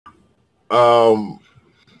um,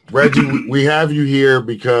 Reggie, we have you here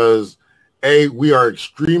because we are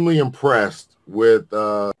extremely impressed with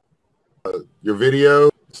your video,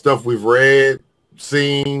 stuff we've read,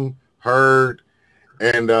 seen, heard,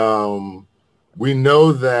 and we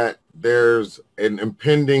know that there's an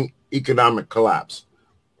impending economic collapse,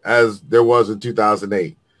 as there was in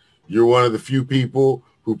 2008. You're one of the few people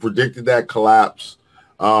who predicted that collapse.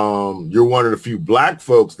 You're one of the few Black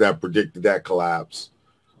folks that predicted that collapse.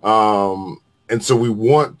 And so we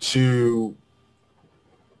want to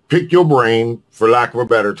pick your brain, for lack of a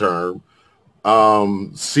better term,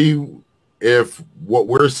 see if what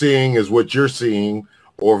we're seeing is what you're seeing,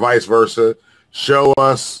 or vice versa. Show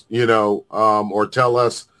us, or tell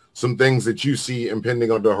us some things that you see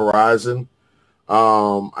impending on the horizon.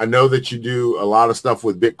 I know that you do a lot of stuff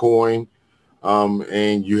with Bitcoin,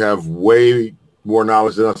 and you have way more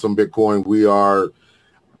knowledge than us on Bitcoin.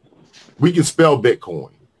 We can spell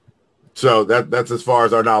Bitcoin. So that's as far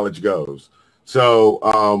as our knowledge goes. So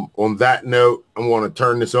on that note, I want to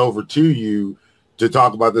turn this over to you to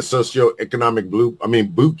talk about the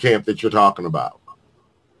socioeconomic boot camp that you're talking about.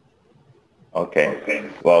 Okay.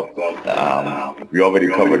 Well, we already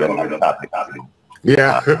covered another topic.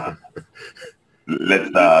 Yeah. Let's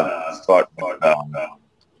start with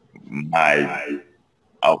my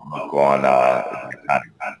outlook on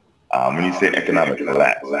economy. When you say economic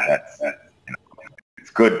collapse, that's,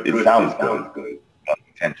 it's good. It sounds good.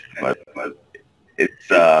 Intention, but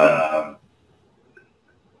it's a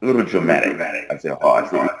little dramatic. I say hard.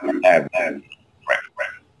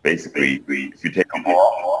 Basically, if you take a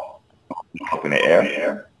ball up in the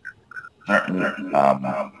air, certain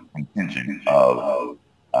contingent of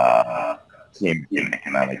team in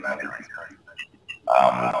economic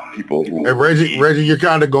people who... Hey, Reggie, you're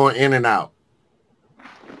kind of going in and out.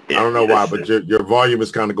 I don't know why, but your volume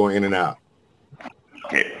is kind of going in and out.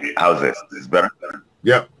 Okay, how's this? Is this better?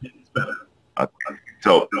 Yep. It's better. Okay.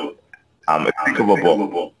 So, think of a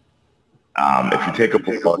ball. If you take a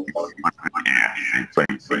ball, you put it in the air, say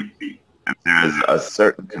 20 feet, and there's a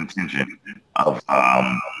certain contingent of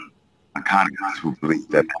economists who believe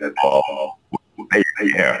that the ball will stay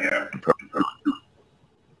in the air in perpetuity,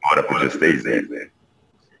 or if it just stays there.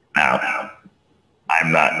 Now,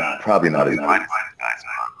 I'm probably not as blind as you guys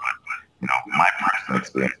are, but my personal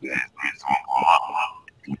experience is being so involved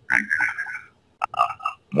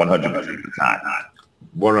 100% of the time.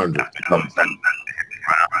 100. Becomes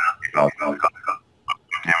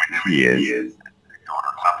guarantee is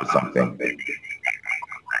or something.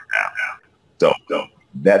 So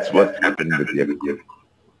that's what happened with the other. You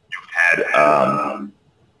had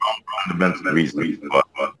fundamental reasons for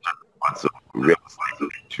lots of real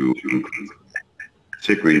estate to increase,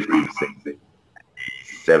 particularly from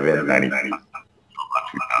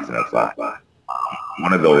 2005.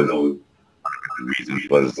 One of those reasons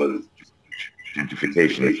was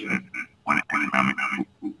gentrification when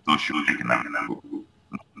socioeconomic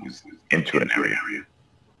moves into an area.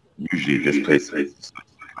 Usually this place, a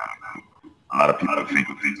lot of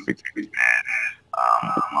people think it's bad.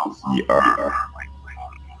 We are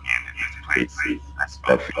in this place,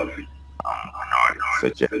 especially minorities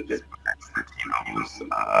such as Latinos,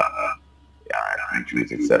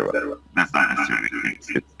 Jews, etc. That's not necessarily the case.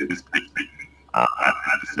 It's this place. Not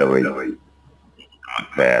necessarily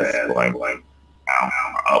fast going down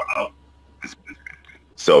or up.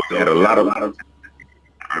 So you had a lot of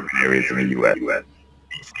urban areas in the U.S.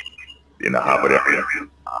 in the Harvard area.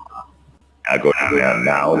 I go down there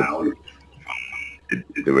now.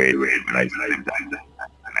 The way when I used to live in the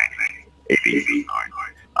 80s, in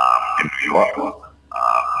New York,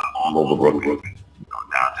 all over Brooklyn,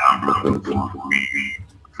 downtown Brooklyn,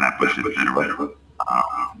 Flatbush, etc.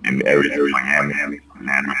 In the areas of Miami,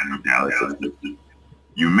 Atlanta, Dallas.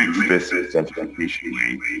 You mix this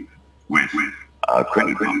gentrification with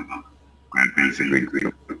credit card, basically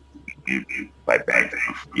by banks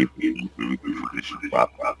for additional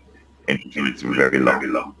profit, and it's very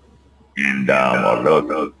low. And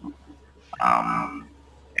or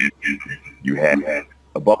you had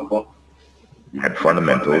above, you had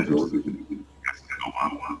fundamentals,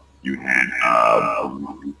 you had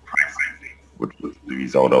pricing, which was the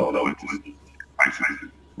result of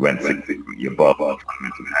pricing, rent above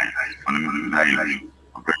fundamental value,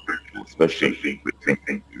 especially with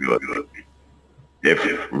thinking real estate. If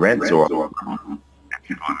rents are up and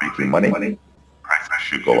people are making money, prices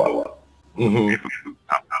should go up.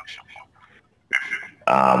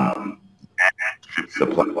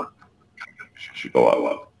 Supply should go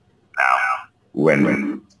up. Now,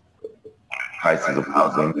 when prices of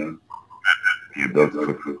housing, the ability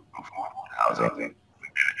for affordable housing,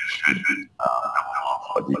 should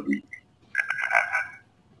a degree.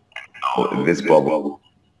 this bubble,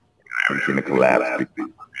 everything collapsed.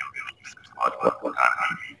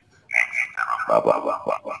 Blah, blah, blah,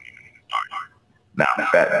 blah, blah. Now,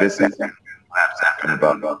 this happened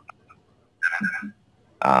about,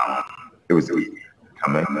 it was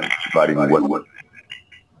coming. Everybody was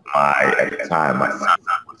at the time, my son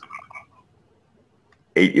was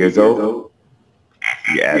 8 years old.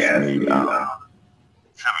 He asked me, 7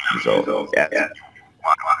 years old, he asked me,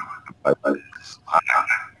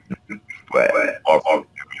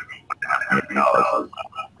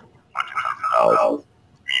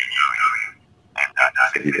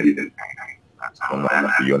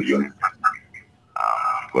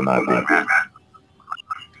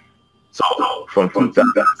 So from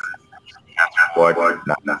 2000 forward,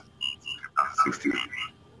 not 60,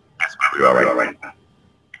 that's where we are right now.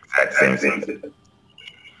 Exact same thing.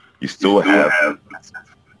 You still have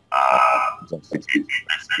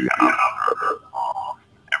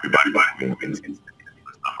everybody in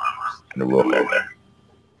the world have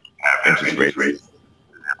interest rates.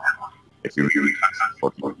 If you really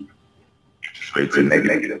interest rates are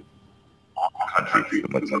negative, countries,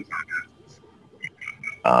 bonds,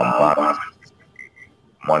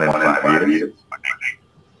 1 in 5 years,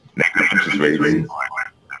 negative interest rates.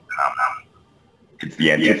 It's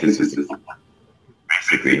the antithesis.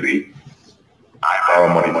 Basically, I borrow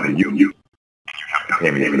money from you, and you have to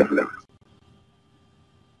pay me for that.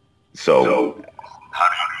 So, how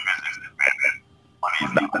do you do business? Money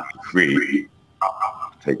is not free.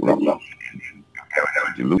 Take long.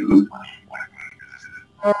 You lose.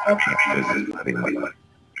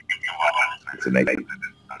 It's a negative.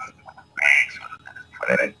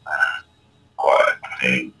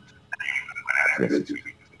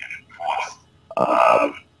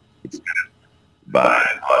 By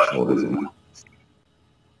nationalism.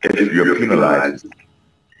 If you're penalized,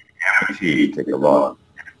 guaranteed to take a lot,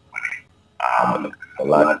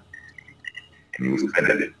 and you spend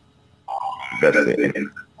it, invest it in it.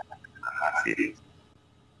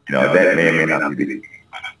 That may or may not be the case.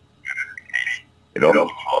 It all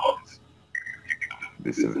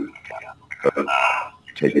this is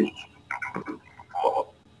take it.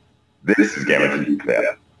 This is guaranteed to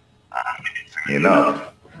fail.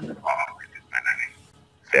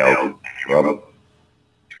 Failed from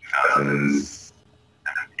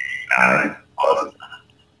 2009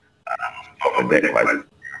 open debt crisis,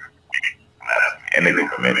 and the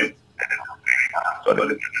government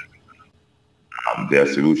started. Their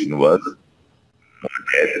solution was more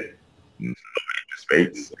debt, interest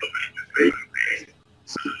rates.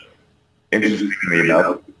 Interestingly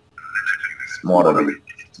enough, smarter than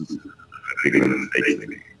bigger than mistakes.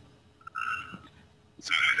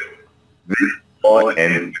 So this all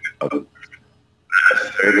end of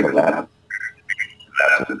necessary collapse.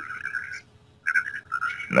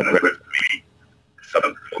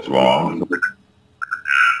 Something goes wrong.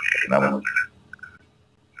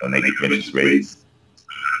 Negative interest rates.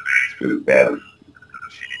 Really bad.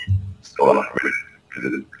 Still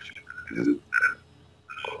operating.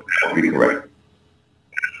 That would be correct.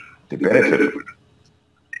 The benefit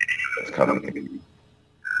that's coming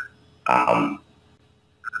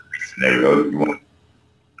scenario, you want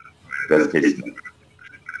best case scenario.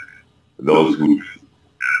 Those who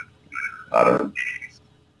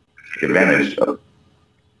take advantage of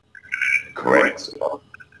correct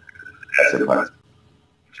asset price,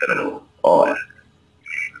 general, all that.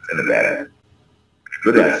 And the bad.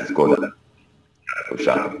 Good assets go down. Go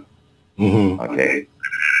shopping. Okay.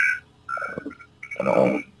 On the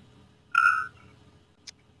own.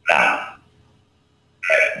 Now,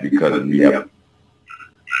 because we have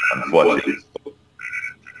unfortunately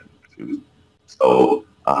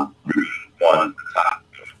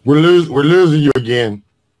we're losing you again.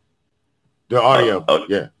 The audio.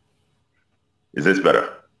 Yeah. Is this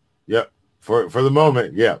better? Yeah. For the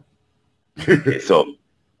moment, yeah. Okay, so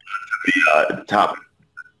the topic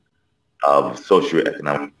of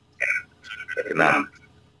socioeconomic,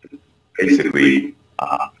 basically,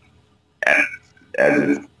 as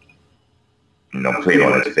it's playing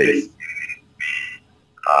on its face,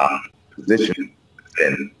 position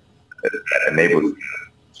that enables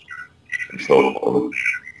control over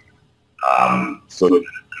so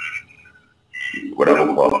whatever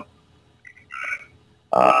call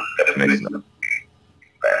definition of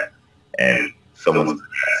that, and someone's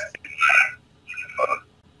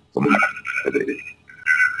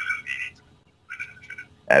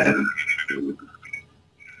as in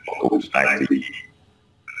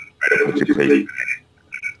education,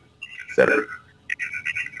 etc.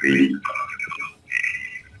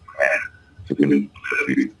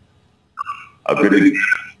 A good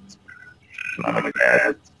economic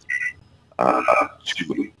assets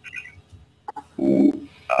Julie, who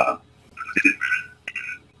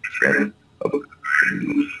friend of a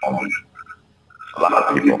lot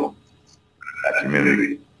of people in that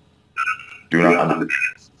community do not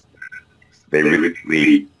understand. They really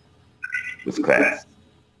believe this class.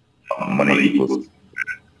 Money equals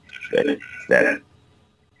that not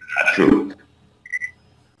true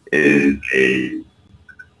is a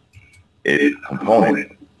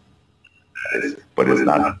component, but it's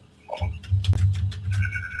not.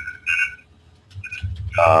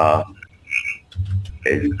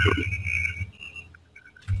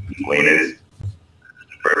 Explain this.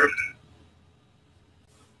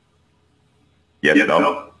 Yes,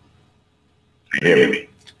 no. You hear me?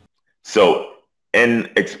 So, in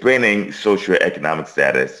explaining socioeconomic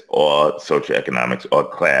status or socioeconomics or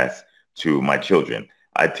class to my children,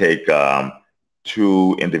 I take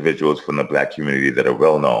two individuals from the Black community that are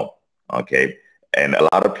well known. Okay, and a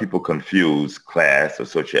lot of people confuse class or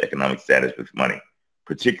socioeconomic status with money,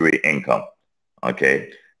 particularly income.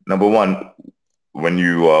 Okay, number one, when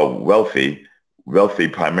you are wealthy, wealthy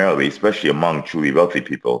primarily, especially among truly wealthy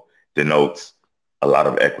people, denotes a lot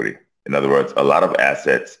of equity. In other words, a lot of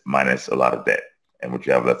assets minus a lot of debt. And what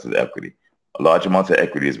you have less is equity. A large amount of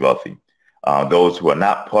equity is wealthy. Those who are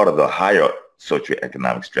not part of the higher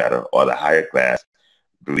socioeconomic strata or the higher class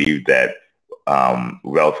believe that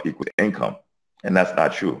wealth equals income. And that's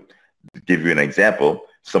not true. To give you an example,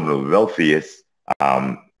 some of the wealthiest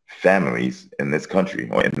families in this country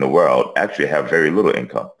or in the world actually have very little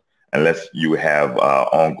income, unless you have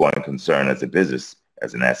ongoing concern as a business,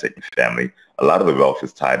 as an asset in your family. A lot of the wealth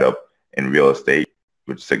is tied up in real estate,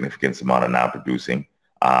 which significant amount of non-producing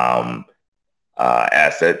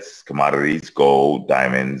assets, commodities, gold,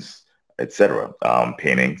 diamonds, etc.,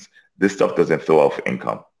 paintings. This stuff doesn't throw off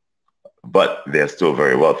income, but they're still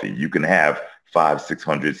very wealthy. You can have $500,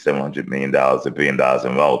 $600, $700 million, $1 billion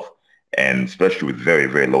in wealth, and especially with very,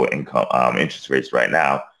 very low income interest rates right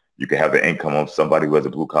now, you can have the income of somebody who has a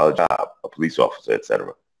blue-collar job, a police officer,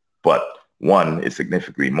 etc. But one is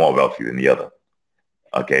significantly more wealthy than the other.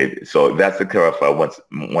 Okay, so that's to clarify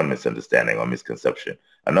one misunderstanding or misconception.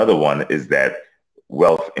 Another one is that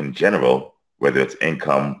wealth in general, whether it's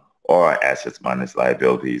income or assets minus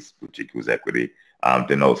liabilities, which equals equity,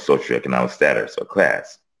 denotes socioeconomic status or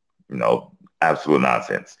class. You know, absolute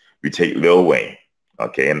nonsense. We take Lil Wayne,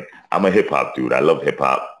 okay, and I'm a hip hop dude. I love hip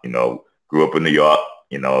hop. You know, grew up in New York.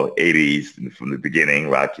 You know, 80s from the beginning,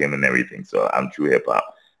 rocking and everything. So I'm true hip hop.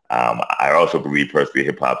 I also believe personally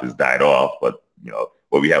hip hop has died off, but you know,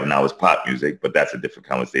 what we have now is pop music, but that's a different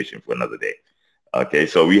conversation for another day. Okay,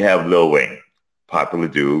 so we have Lil Wayne, popular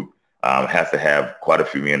dude, has to have quite a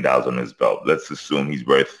few $1 million on his belt. Let's assume he's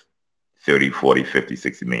worth 30, 40, 50,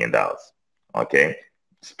 $60 million. Okay,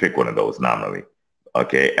 let's pick one of those nominally.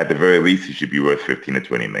 Okay, at the very least, he should be worth 15 to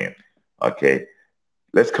 20 million. Okay,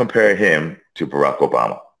 let's compare him to Barack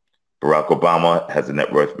Obama. Barack Obama has a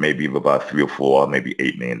net worth maybe of about 3 or 4, maybe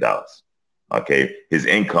 $8 million. Okay, his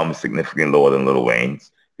income is significantly lower than Lil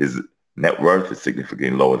Wayne's. His net worth is significantly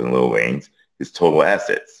lower than Lil Wayne's. His total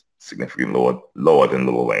assets significantly lower than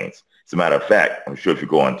Lil Wayne's. As a matter of fact, I'm sure if you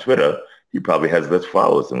go on Twitter, he probably has less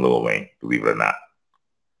followers than Lil Wayne, believe it or not.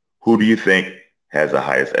 Who do you think has the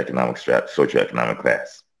highest socioeconomic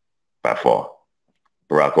class? By far,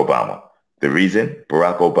 Barack Obama. The reason?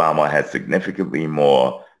 Barack Obama has significantly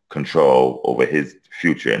more control over his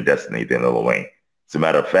future and destiny than Lil Wayne. As a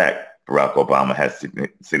matter of fact, Barack Obama has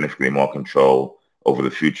significantly more control over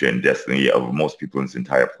the future and destiny of most people on this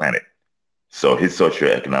entire planet. So his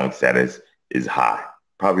socioeconomic status is high,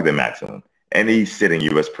 probably the maximum. Any sitting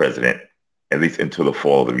U.S. president, at least until the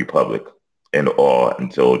fall of the republic and or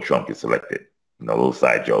until Trump gets elected, you know, a little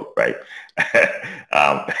side joke, right?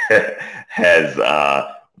 Has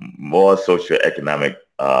more socioeconomic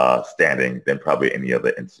standing than probably any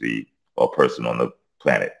other entity or person on the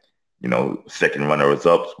planet. You know, second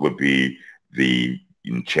runners-up would be the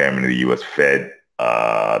chairman of the U.S. Fed,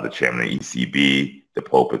 the chairman of the ECB, the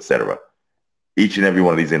Pope, etc. Each and every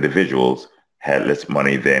one of these individuals had less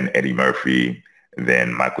money than Eddie Murphy,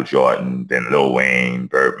 than Michael Jordan, than Lil Wayne,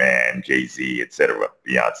 Birdman, Jay-Z, etc.,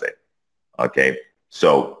 Beyonce. Okay,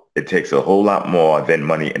 so it takes a whole lot more than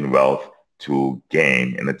money and wealth to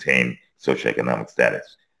gain and attain socioeconomic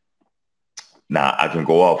status. Now, I can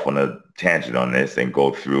go off on a tangent on this and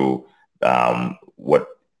go through what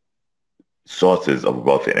sources of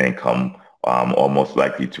wealth and income are most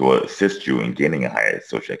likely to assist you in gaining a higher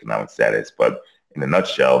socioeconomic status. But in a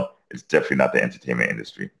nutshell, it's definitely not the entertainment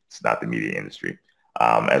industry. It's not the media industry.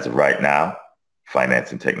 As of right now,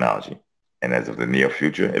 finance and technology. And as of the near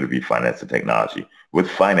future, it'll be finance and technology, with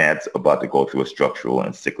finance about to go through a structural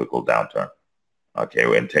and cyclical downturn.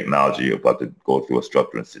 Okay, and technology about to go through a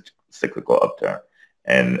structural and cyclical upturn.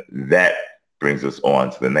 And that brings us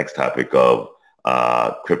on to the next topic of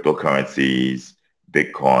cryptocurrencies,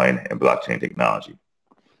 Bitcoin, and blockchain technology.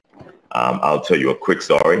 I'll tell you a quick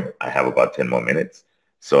story. I have about 10 more minutes.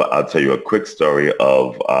 So I'll tell you a quick story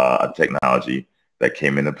of a technology that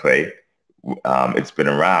came into play. It's been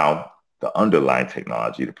around, the underlying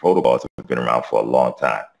technology, the protocols have been around for a long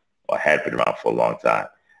time, or had been around for a long time.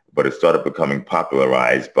 But it started becoming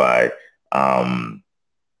popularized by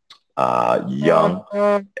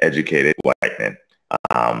young, educated white men.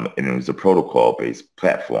 And it was a protocol-based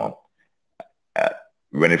platform.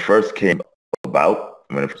 When it first came about,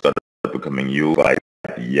 when it started becoming used by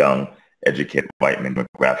the young, educated white men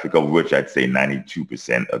demographic, of which I'd say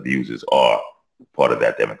 92% of the users are part of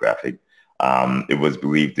that demographic, it was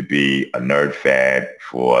believed to be a nerd fad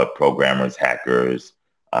for programmers, hackers,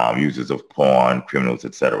 users of porn, criminals,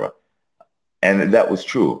 etc. And that was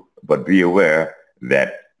true. But be aware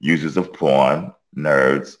that users of porn,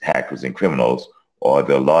 nerds, hackers, and criminals are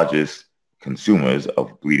the largest consumers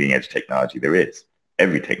of bleeding edge technology there is.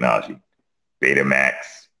 Every technology,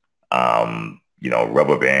 Betamax,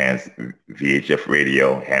 rubber bands, VHF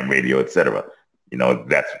radio, ham radio, etc.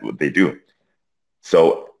 That's what they do.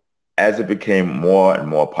 So as it became more and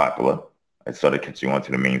more popular, it started catching on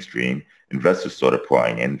to the mainstream. Investors started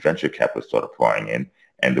pouring in, venture capitalists started pouring in,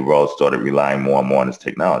 and the world started relying more and more on this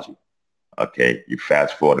technology. Okay, you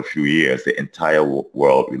fast forward a few years, the entire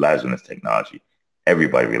world relies on this technology.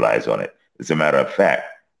 Everybody relies on it. As a matter of fact,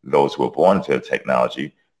 those who are born into the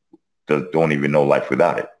technology don't even know life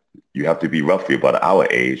without it. You have to be roughly about our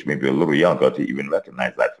age, maybe a little younger, to even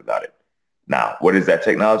recognize life without it. Now, what is that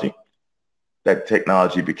technology? That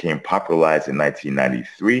technology became popularized in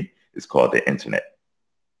 1993. It's called the internet.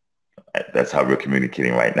 That's how we're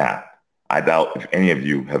communicating right now. I doubt if any of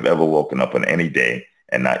you have ever woken up on any day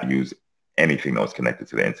and not used anything that was connected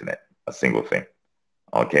to the internet, a single thing.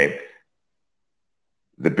 Okay.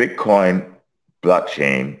 The Bitcoin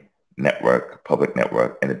blockchain network, public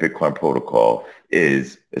network, and the Bitcoin protocol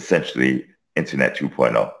is essentially Internet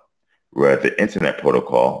 2.0, where the Internet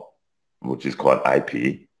protocol, which is called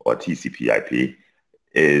IP or TCP/IP,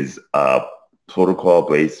 is a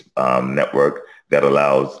protocol-based network that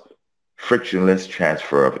allows frictionless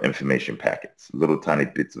transfer of information packets, little tiny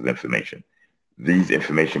bits of information. These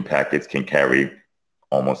information packets can carry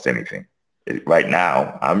almost anything. Right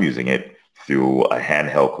now, I'm using it through a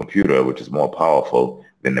handheld computer, which is more powerful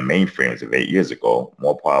than the mainframes of 8 years ago,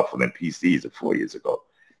 more powerful than PCs of 4 years ago.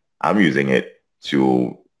 I'm using it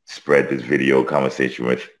to spread this video conversation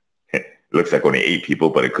with, it looks like only 8 people,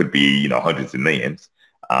 but it could be, hundreds of millions.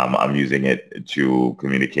 I'm using it to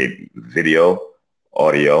communicate video,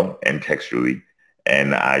 audio, and textually.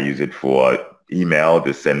 And I use it for email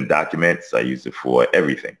to send documents. I use it for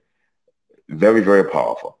everything. Very, very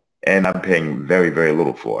powerful. And I'm paying very, very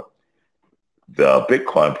little for it. The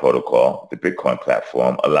Bitcoin protocol, the Bitcoin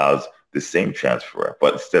platform, allows the same transfer,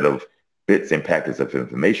 but instead of bits and packets of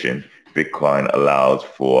information, Bitcoin allows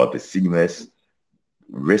for the seamless,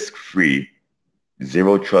 risk-free,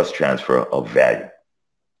 zero trust transfer of value.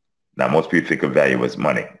 Now, most people think of value as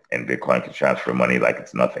money, and Bitcoin can transfer money like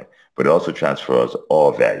it's nothing, but it also transfers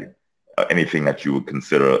all value, anything that you would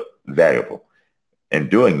consider valuable. In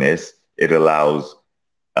doing this, it allows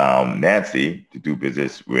Nancy to do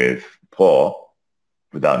business with Paul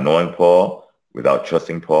without knowing Paul, without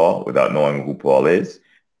trusting Paul, without knowing who Paul is,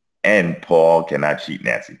 and Paul cannot cheat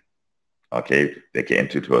Nancy. Okay, they can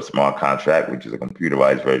enter into a smart contract, which is a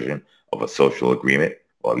computerized version of a social agreement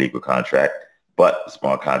or legal contract. But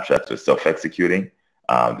smart contracts are self-executing,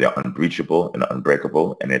 they're unbreachable and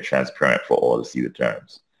unbreakable, and they're transparent for all to see the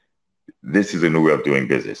terms. This is a new way of doing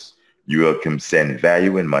business. You can send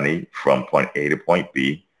value and money from point A to point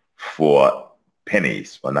B for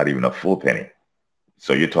pennies, or not even a full penny.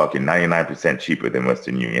 So you're talking 99% cheaper than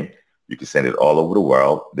Western Union. You can send it all over the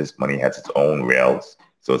world. This money has its own rails.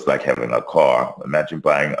 So it's like having a car. Imagine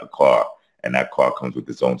buying a car, and that car comes with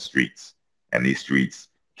its own streets. And these streets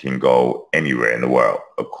can go anywhere in the world,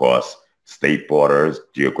 across state borders,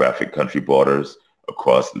 geographic country borders,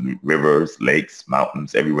 across rivers, lakes,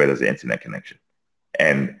 mountains, everywhere there's an internet connection.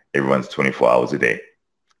 And it runs 24 hours a day.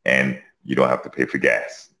 And you don't have to pay for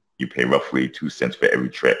gas. You pay roughly 2 cents for every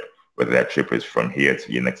trip, whether that trip is from here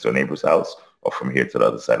to your next door neighbor's house or from here to the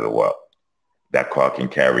other side of the world. That car can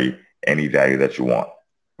carry any value that you want,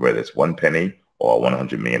 whether it's 1 penny or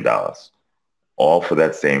 $100 million, all for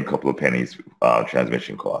that same couple of pennies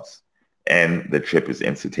transmission costs. And the trip is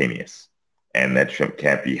instantaneous. And that trip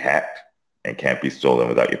can't be hacked. and can't be stolen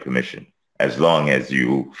without your permission, as long as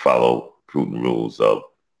you follow prudent rules of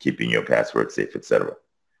keeping your password safe, etc.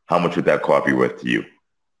 How much would that car be worth to you?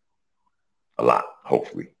 A lot,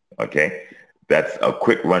 hopefully. Okay. That's a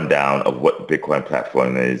quick rundown of what Bitcoin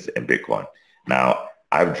platform is and Bitcoin. Now,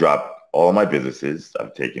 I've dropped all my businesses.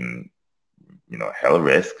 I've taken, hell of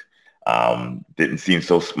risk. Didn't seem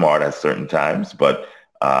so smart at certain times, but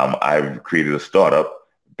I've created a startup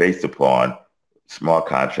based upon smart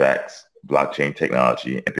contracts, blockchain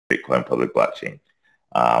technology, and Bitcoin public blockchain.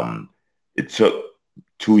 It took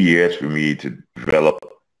 2 years for me to develop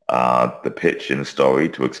the pitch and the story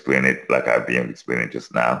to explain it like I've been explaining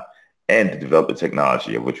just now, and to develop the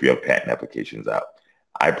technology of which we have patent applications out.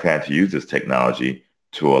 I plan to use this technology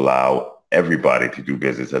to allow everybody to do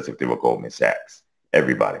business as if they were Goldman Sachs.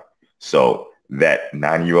 Everybody. So that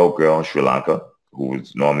 9-year-old girl in Sri Lanka who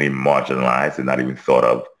was normally marginalized and not even thought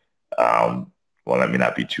of, well, let me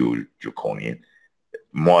not be too draconian,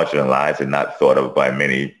 marginalized and not thought of by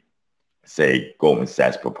many, say, Goldman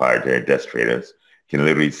Sachs proprietary desk traders, can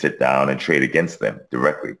literally sit down and trade against them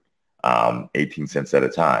directly, 18 cents at a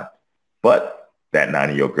time. But that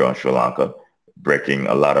 9-year-old girl in Sri Lanka, breaking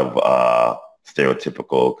a lot of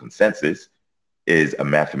stereotypical consensus, is a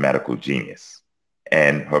mathematical genius.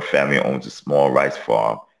 And her family owns a small rice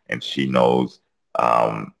farm, and she knows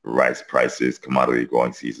rice prices, commodity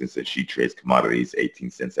growing seasons, and she trades commodities 18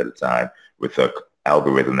 cents at a time with her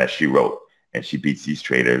algorithm that she wrote. And she beats these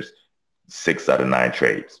traders 6 out of 9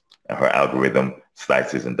 trades. And her algorithm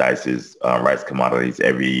slices and dices rice commodities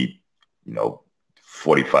every,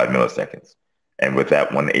 45 milliseconds. And with that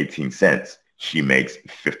 18 cents, she makes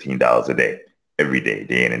 $15 a day, every day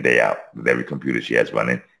in and day out. With every computer she has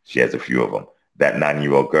running, she has a few of them. That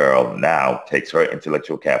 9-year-old girl now takes her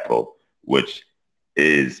intellectual capital, which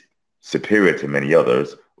is superior to many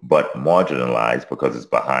others, but marginalized because it's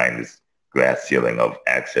behind this glass ceiling of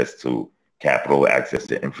access to capital, access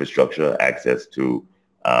to infrastructure, access to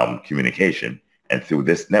communication. And through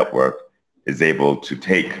this network is able to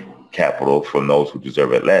take capital from those who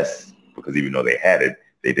deserve it less, because even though they had it,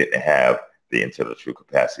 they didn't have the intellectual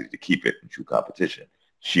capacity to keep it in true competition.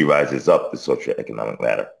 She rises up the socioeconomic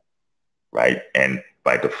ladder, right? And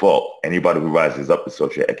by default, anybody who rises up the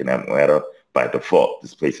socioeconomic ladder, by default,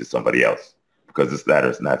 displaces somebody else, because this ladder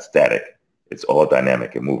is not static. It's all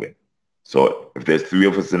dynamic and moving. So if there's 3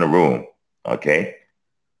 of us in a room, okay,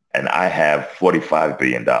 and I have $45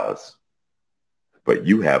 billion, but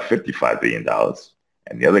you have $55 billion,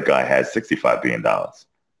 and the other guy has $65 billion,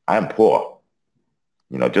 I'm poor.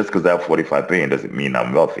 Just because I have $45 billion doesn't mean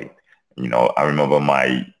I'm wealthy. I remember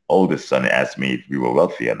my oldest son asked me if we were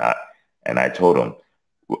wealthy or not, and I told him,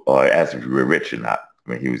 or I asked if we were rich or not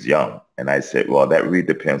when he was young. And I said, well, that really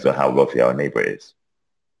depends on how wealthy our neighbor is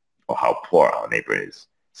or how poor our neighbor is.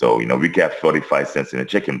 So, we got 45 cents in a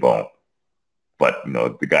chicken bone, but,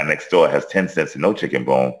 the guy next door has 10 cents and no chicken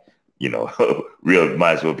bone, real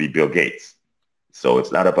might as well be Bill Gates. So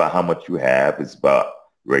it's not about how much you have. It's about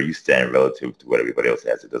where you stand relative to what everybody else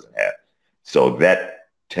has it doesn't have. So that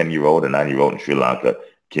 10-year-old and 9-year-old in Sri Lanka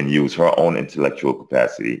can use her own intellectual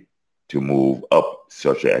capacity to move up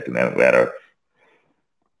socioeconomic ladder.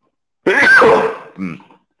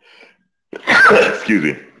 Excuse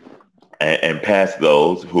me. And past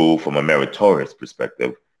those who, from a meritorious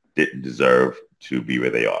perspective, didn't deserve to be where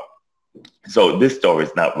they are. So this story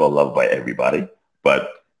is not well loved by everybody, but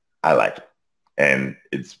I like it. And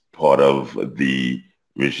it's part of the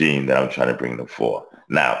regime that I'm trying to bring them for.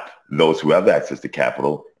 Now, those who have access to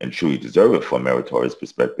capital and truly deserve it from a meritorious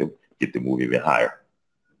perspective get to move even higher.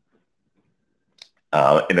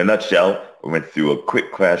 In a nutshell, we went through a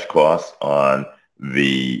quick crash course on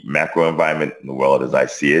the macro environment in the world as I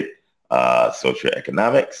see it,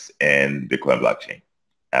 socioeconomics, and Bitcoin blockchain.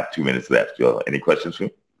 I have 2 minutes left. Joe, any questions for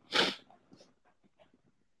me?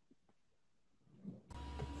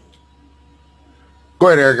 Go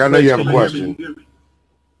ahead, Eric. I know you have a question.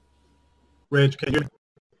 Reg, can you?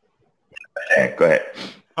 Yeah, go ahead.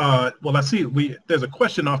 Well, I see there's a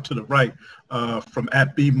question off to the right from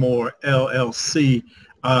 @BMore LLC,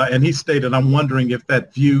 and he stated, I'm wondering if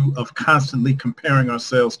that view of constantly comparing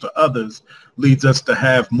ourselves to others leads us to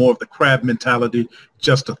have more of the crab mentality.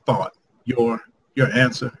 Just a thought. Your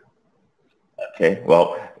answer. Okay,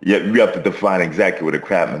 well, you have to define exactly what a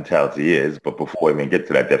crab mentality is, but before we even get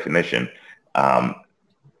to that definition,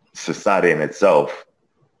 society in itself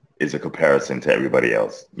is a comparison to everybody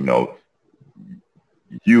else.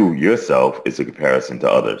 You yourself is a comparison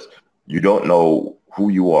to others. You don't know who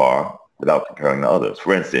you are without comparing to others.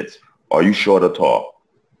 For instance, are you short or tall?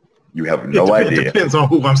 You have no idea. It depends on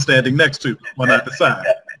who I'm standing next to when I decide.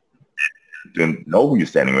 to know who you're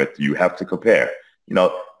standing with, you have to compare. You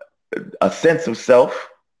know, a sense of self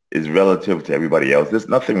is relative to everybody else. There's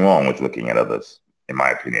nothing wrong with looking at others, in my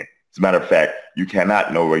opinion. As a matter of fact, you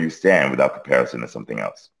cannot know where you stand without comparison to something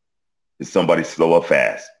else. Is somebody slow or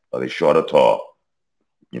fast? Are they short or tall?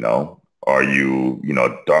 You know, are you,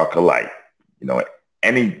 dark or light? You know,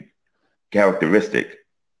 any characteristic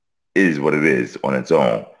is what it is on its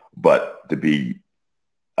own. But to be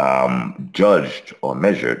judged or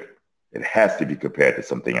measured, it has to be compared to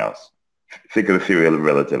something else. Think of the theory of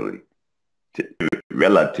relativity.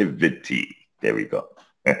 Relativity. There we go.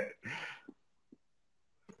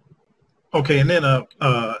 Okay, and then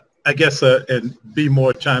I guess, and be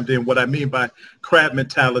more chimed in, what I mean by crab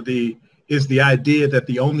mentality is the idea that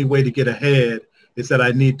the only way to get ahead is that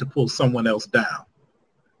I need to pull someone else down.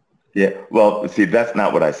 Yeah, well, see, that's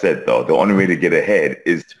not what I said, though. The only way to get ahead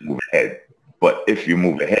is to move ahead. But if you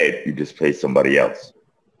move ahead, you displace somebody else.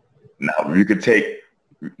 Now,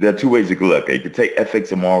 there are two ways you can look. You can take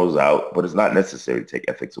ethics and morals out, but it's not necessary to take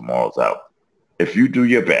ethics and morals out. If you do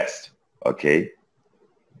your best, okay,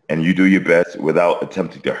 and you do your best without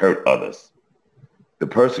attempting to hurt others, the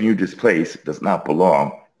person you displace does not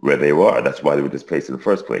belong where they were. That's why they were displaced in the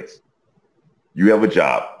first place. You have a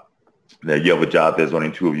job. Now, you have a job. There's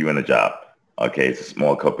only two of you in a job. Okay, it's a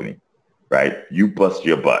small company, right? You bust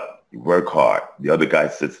your butt. You work hard. The other guy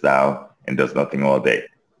sits down and does nothing all day.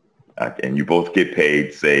 And you both get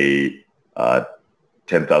paid, say,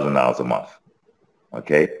 $10,000 a month.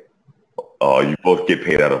 Okay? You both get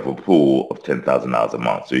paid out of a pool of $10,000 a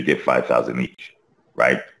month. So you get $5,000 each,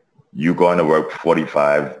 right? You're going to work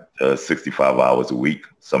 45 to 65 hours a week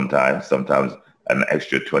sometimes an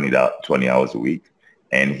extra 20 hours a week.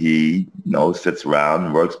 And he, sits around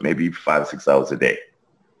and works maybe 5 or 6 hours a day.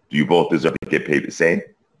 Do you both deserve to get paid the same?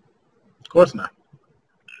 Of course not.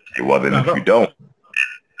 Okay, well, then if you don't,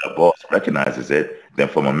 the boss recognizes it, then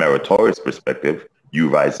from a meritorious perspective, you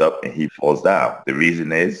rise up and he falls down. The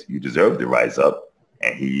reason is you deserve to rise up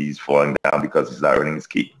and he's falling down because he's not earning his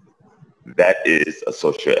keep. That is a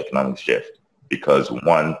socioeconomic shift because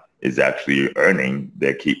one is actually earning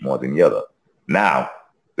their keep more than the other. Now,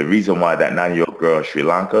 the reason why that 9-year-old girl in Sri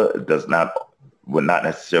Lanka would not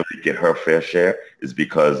necessarily get her fair share is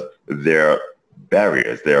because there are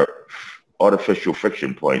barriers, there are artificial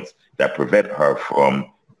friction points that prevent her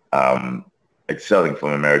from excelling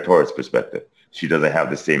from a meritorious perspective. She doesn't have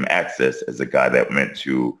the same access as a guy that went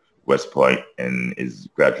to West Point and is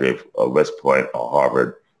graduated West Point or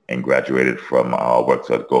Harvard and graduated from works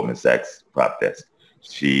at Goldman Sachs prop desk.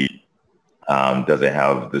 She doesn't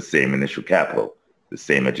have the same initial capital, the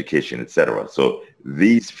same education, etc. So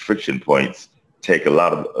these friction points take a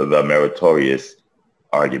lot of the meritorious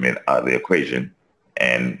argument out of the equation,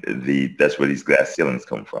 and that's where these glass ceilings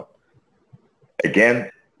come from. Again,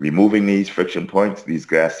 removing these friction points, these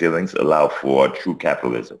glass ceilings, allow for true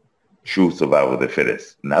capitalism, true survival of the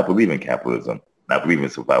fittest. Not believe in capitalism, not believe in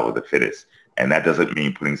survival of the fittest. And that doesn't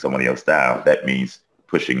mean putting somebody else down. That means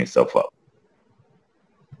pushing yourself up.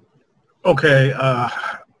 Okay,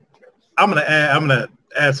 I'm gonna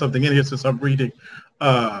add something in here since I'm reading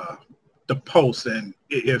the post, and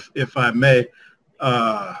if I may,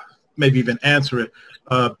 maybe even answer it.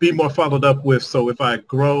 Be more followed up with, so if I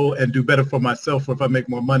grow and do better for myself, or if I make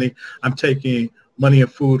more money, I'm taking money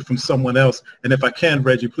and food from someone else. And if I can,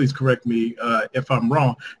 Reggie, please correct me if I'm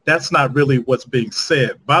wrong. That's not really what's being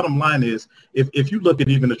said. Bottom line is, if you look at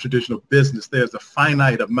even a traditional business, there's a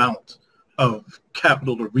finite amount of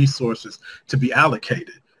capital or resources to be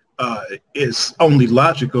allocated. It's only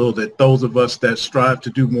logical that those of us that strive to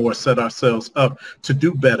do more, set ourselves up to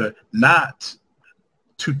do better, not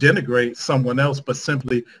to denigrate someone else, but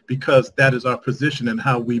simply because that is our position and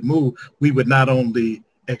how we move, we would not only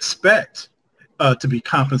expect to be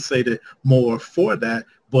compensated more for that,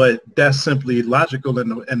 but that's simply logical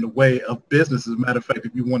in the way of business. As a matter of fact,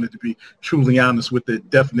 if you wanted to be truly honest with the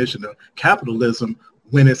definition of capitalism,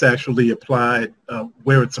 when it's actually applied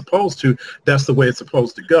where it's supposed to, that's the way it's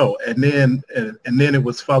supposed to go. And then it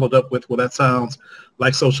was followed up with, well, that sounds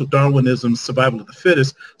like social Darwinism, survival of the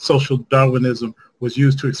fittest. Social Darwinism was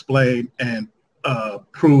used to explain and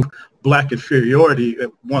prove Black inferiority.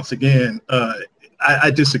 Once again,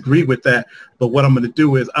 I disagree with that. But what I'm going to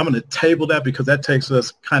do is I'm going to table that, because that takes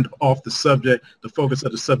us kind of off the subject, the focus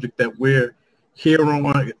of the subject that we're here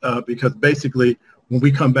on, because basically when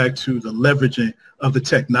we come back to the leveraging of the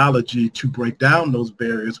technology to break down those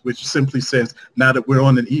barriers, which simply says now that we're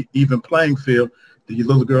on an even playing field, the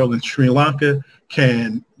little girl in Sri Lanka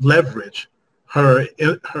can leverage her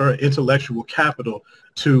intellectual capital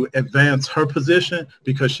to advance her position,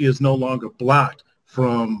 because she is no longer blocked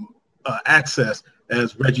from access,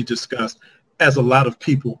 as Reggie discussed, as a lot of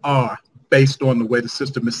people are, based on the way the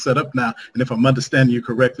system is set up now. And if I'm understanding you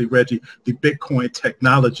correctly, Reggie, the Bitcoin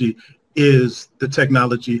technology is the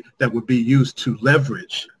technology that would be used to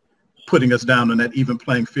leverage putting us down on that even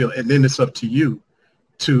playing field. And then it's up to you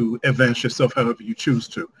to advance yourself however you choose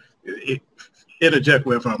to. Interject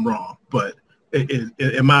wherever I'm wrong, but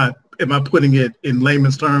am I putting it in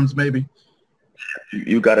layman's terms, maybe?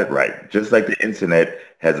 You got it right. Just like the internet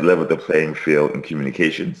has leveled the playing field in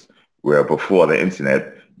communications, where before the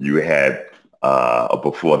internet, you had,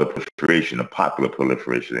 before the proliferation, the popular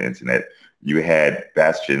proliferation of the internet, you had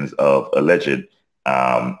bastions of alleged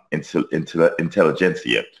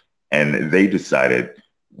intelligentsia, and they decided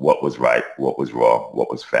what was right, what was wrong, what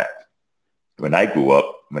was fact. When I grew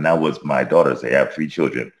up, when I was my daughter's age, I have 3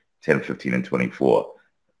 children, 10, 15, and 24.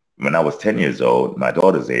 When I was 10 years old, my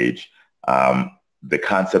daughter's age, the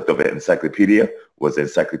concept of an encyclopedia was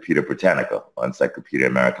Encyclopedia Britannica or Encyclopedia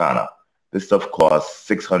Americana. This stuff cost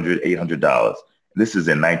 $600, $800. This is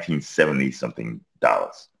in 1970 something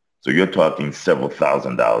dollars. So you're talking several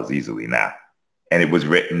 $1,000s easily now. And it was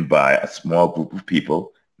written by a small group of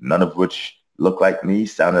people, none of which looked like me,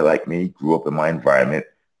 sounded like me, grew up in my environment,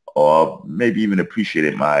 or maybe even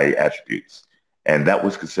appreciated my attributes. And that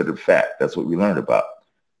was considered fact. That's what we learned about.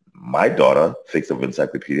 My daughter thinks of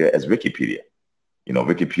encyclopedia as Wikipedia. You know,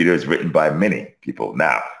 Wikipedia is written by many people.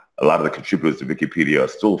 Now, a lot of the contributors to Wikipedia are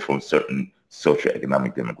still from certain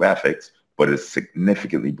socioeconomic demographics, but it's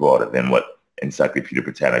significantly broader than what Encyclopedia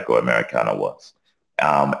Britannica or Americana was.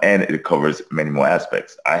 And it covers many more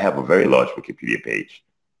aspects. I have a very large Wikipedia page,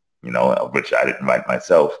 you know, which I didn't write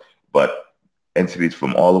myself, but entities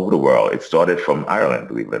from all over the world. It started from Ireland,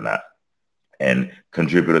 believe it or not. And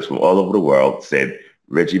contributors from all over the world said,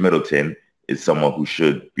 Reggie Middleton is someone who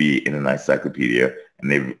should be in an encyclopedia,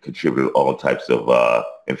 and they've contributed all types of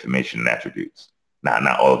information and attributes. Now,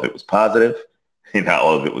 not all of it was positive. Not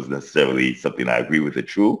all of it was necessarily something I agree with or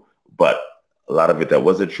true, but a lot of it that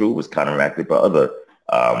wasn't true was counteracted by other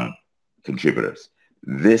contributors.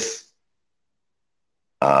 This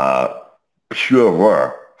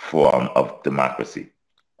purer form of democracy,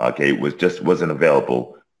 okay, wasn't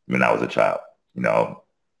available when I was a child. You know,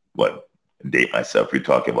 date myself, you're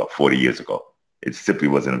talking about 40 years ago. It simply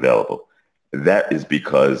wasn't available. That is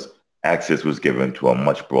because access was given to a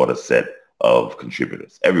much broader set of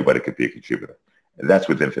contributors. Everybody could be a contributor. And that's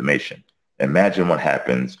with information. Imagine what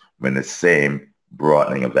happens when the same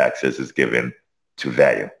broadening of access is given to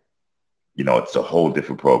value. You know, it's a whole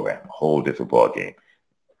different program, a whole different ball game.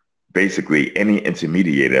 Basically, any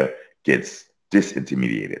intermediator gets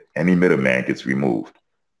disintermediated. Any middleman gets removed.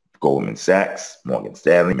 Goldman Sachs, Morgan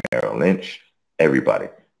Stanley, Merrill Lynch, everybody.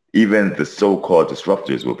 Even the so-called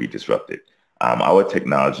disruptors will be disrupted. Our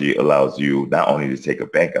technology allows you not only to take a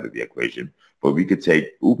bank out of the equation, but we could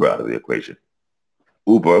take Uber out of the equation.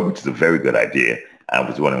 Uber, which is a very good idea. I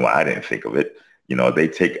was wondering why I didn't think of it. You know, they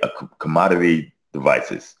take commodity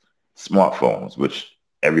devices, smartphones, which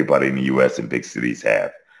everybody in the U.S. and big cities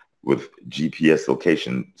have, with GPS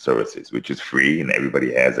location services, which is free and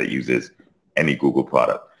everybody has that uses any Google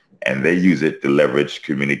product. And they use it to leverage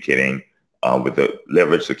communicating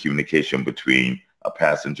leverage the communication between a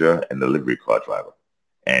passenger and the delivery car driver.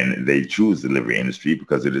 And they choose the delivery industry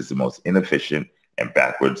because it is the most inefficient and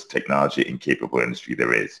backwards technology incapable industry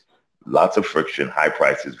there is. Lots of friction, high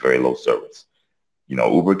prices, very low service. You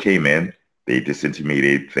know, Uber came in, they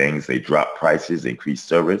disintermediated things, they dropped prices, increased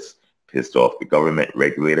service, pissed off the government,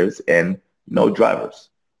 regulators, and drivers.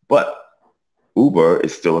 But Uber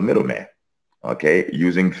is still a middleman, okay,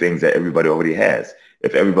 using things that everybody already has.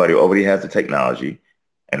 If everybody already has the technology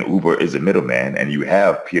and Uber is a middleman and you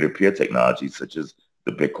have peer-to-peer technology such as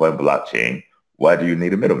the Bitcoin blockchain, why do you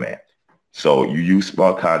need a middleman? So you use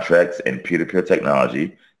smart contracts and peer-to-peer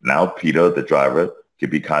technology. Now Peter, the driver, can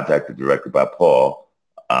be contacted directly by Paul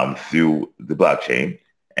through the blockchain,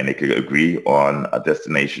 and they could agree on a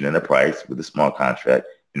destination and a price with a smart contract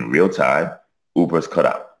in real time. Uber's cut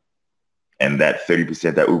out. And that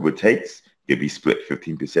 30% that Uber takes could be split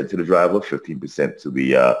 15% to the driver, 15% to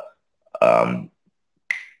the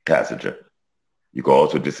passenger. You can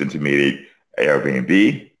also disintermediate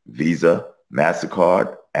Airbnb, Visa,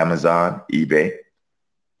 MasterCard, Amazon, eBay.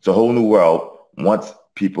 It's a whole new world once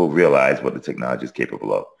people realize what the technology is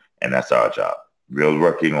capable of. And that's our job. We're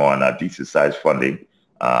working on a decent sized funding,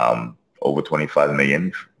 over 25 million.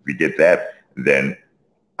 If we get that, then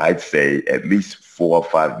I'd say at least 4 or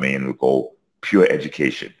 5 million will go pure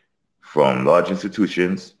education, from large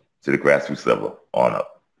institutions to the grassroots level on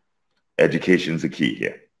up. Education's the key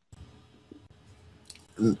here.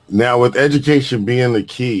 Now, with education being the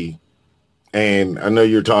key, and I know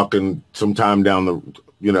you're talking sometime down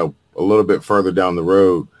the, a little bit further down the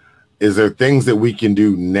road. Is there things that we can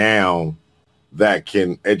do now that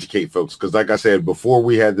can educate folks? Because like I said, before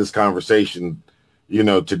we had this conversation,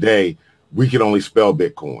 today, we could only spell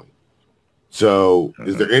Bitcoin. So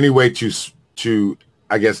is there any way to,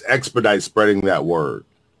 I guess, expedite spreading that word?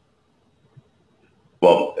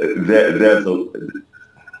 Well, there's a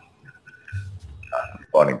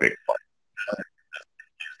funding Bitcoin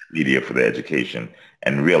media for the education,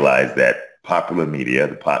 and realize that popular media,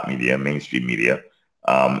 the pop media, mainstream media,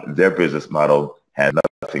 their business model has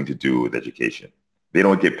nothing to do with education. They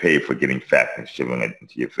don't get paid for getting fact and shoving it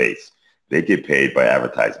into your face. They get paid by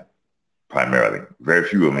advertising, primarily. Very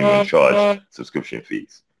few of them even charge subscription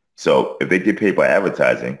fees. So if they get paid by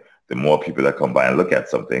advertising, the more people that come by and look at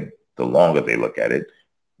something, the longer they look at it,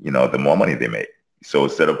 the more money they make. So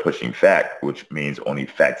instead of pushing fact, which means only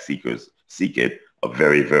fact seekers seek it, a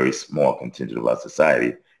very, very small contingent of our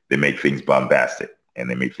society, they make things bombastic and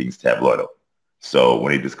they make things tabloidal. So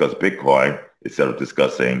when they discuss Bitcoin, instead of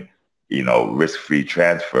discussing, risk-free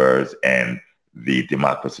transfers and the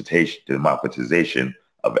democratization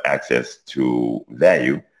of access to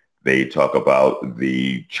value, they talk about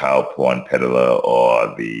the child porn peddler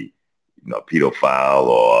or the pedophile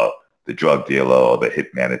or the drug dealer or the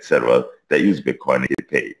hitman, etc., that use Bitcoin to get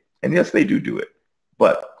paid. And yes, they do it.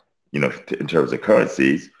 But in terms of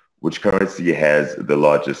currencies, which currency has the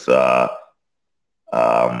largest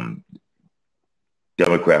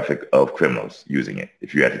demographic of criminals using it,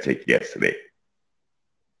 if you had to take a guess today?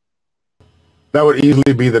 That would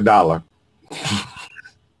easily be the dollar.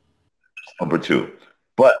 Number two.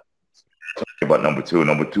 But talking about number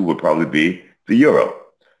two would probably be the euro.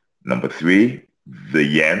 Number three, the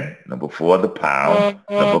yen. Number four, the pound.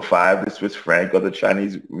 Number five, the Swiss franc or the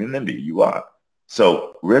Chinese renminbi, yuan.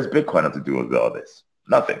 So where's Bitcoin have to do with all this?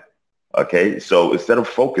 Nothing. Okay, so instead of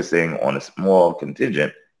focusing on a small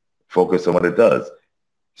contingent, focus on what it does.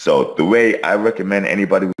 So the way I recommend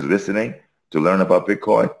anybody who's listening to learn about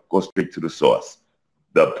Bitcoin, go straight to the source.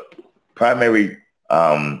 The primary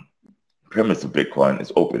premise of Bitcoin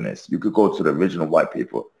is openness. You could go to the original white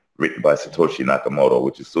paper written by Satoshi Nakamoto,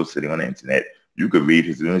 which is still sitting on the internet. You could read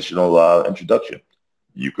his initial introduction.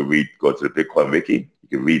 You could go to the Bitcoin Wiki. You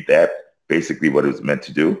can read that, basically what it was meant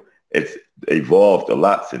to do. It's evolved a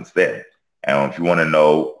lot since then. And if you want to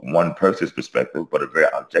know one person's perspective, but a very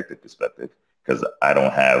objective perspective, because I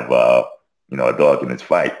don't have a dog in this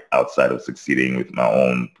fight outside of succeeding with my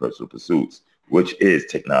own personal pursuits, which is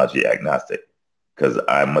technology agnostic, because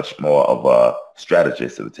I'm much more of a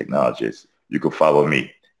strategist than a technologist. You can follow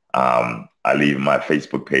me. I leave my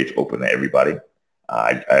Facebook page open to everybody.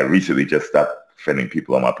 I recently just stopped defending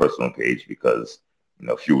people on my personal page because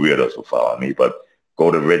a few weirdos will follow me. But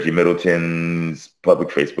go to Reggie Middleton's public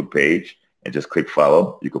Facebook page and just click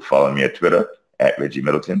follow. You can follow me at Twitter at Reggie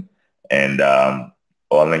Middleton and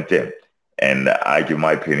or LinkedIn. And I give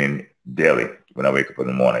my opinion daily when I wake up in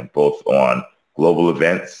the morning, both on global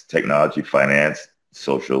events, technology, finance,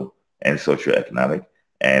 social, and socioeconomic,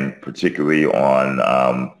 and particularly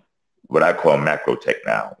on what I call macro tech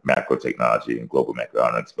now, macro technology and global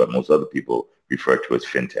macroeconomics, but most other people refer to as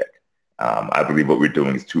fintech. I believe what we're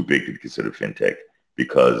doing is too big to be considered fintech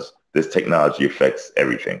because this technology affects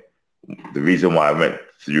everything. The reason why I went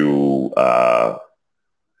through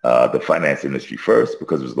the finance industry first,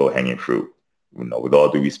 because it was low-hanging fruit. With all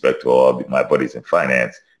due respect to all my buddies in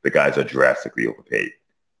finance, the guys are drastically overpaid.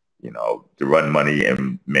 To run money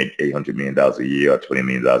and make $800 million a year or $20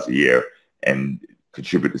 million a year and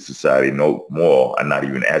contribute to society no more and not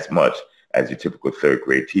even as much as your typical third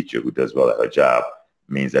grade teacher who does well at her job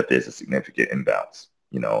means that there's a significant imbalance,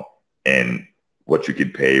 in what you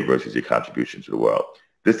get paid versus your contribution to the world.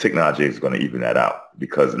 This technology is going to even that out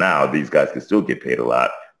because now these guys can still get paid a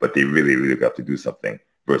lot, but they really, really have to do something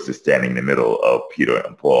versus standing in the middle of Peter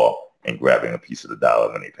and Paul and grabbing a piece of the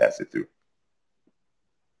dollar when they pass it through.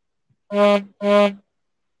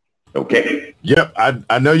 Okay. Yep.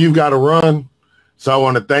 I know you've got to run. So I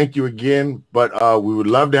want to thank you again, but we would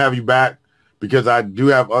love to have you back because I do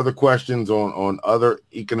have other questions on other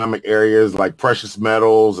economic areas like precious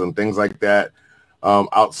metals and things like that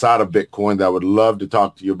outside of Bitcoin that I would love to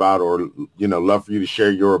talk to you about or, love for you to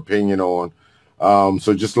share your opinion on.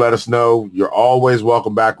 So just let us know. You're always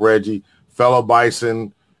welcome back, Reggie. Fellow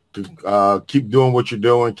Bison, keep doing what you're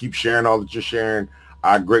doing. Keep sharing all that you're sharing.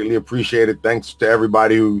 I greatly appreciate it. Thanks to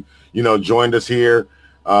everybody who, joined us here.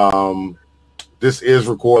 This is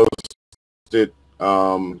recorded.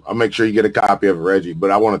 I'll make sure you get a copy of it, Reggie. But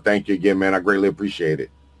I want to thank you again, man. I greatly appreciate it.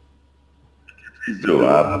 Please do.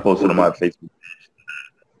 I posted on my Facebook page.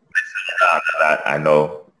 I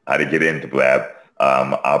know how to get into Blab.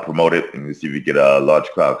 I'll promote it and see if we get a large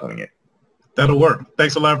crowd coming in. That'll work.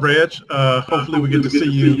 Thanks a lot, Reg. Hopefully we get to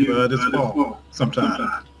see you this fall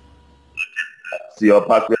sometime. See y'all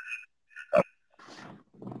podcast.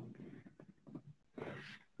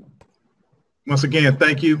 Once again,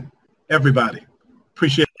 thank you, everybody.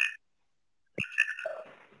 Appreciate it.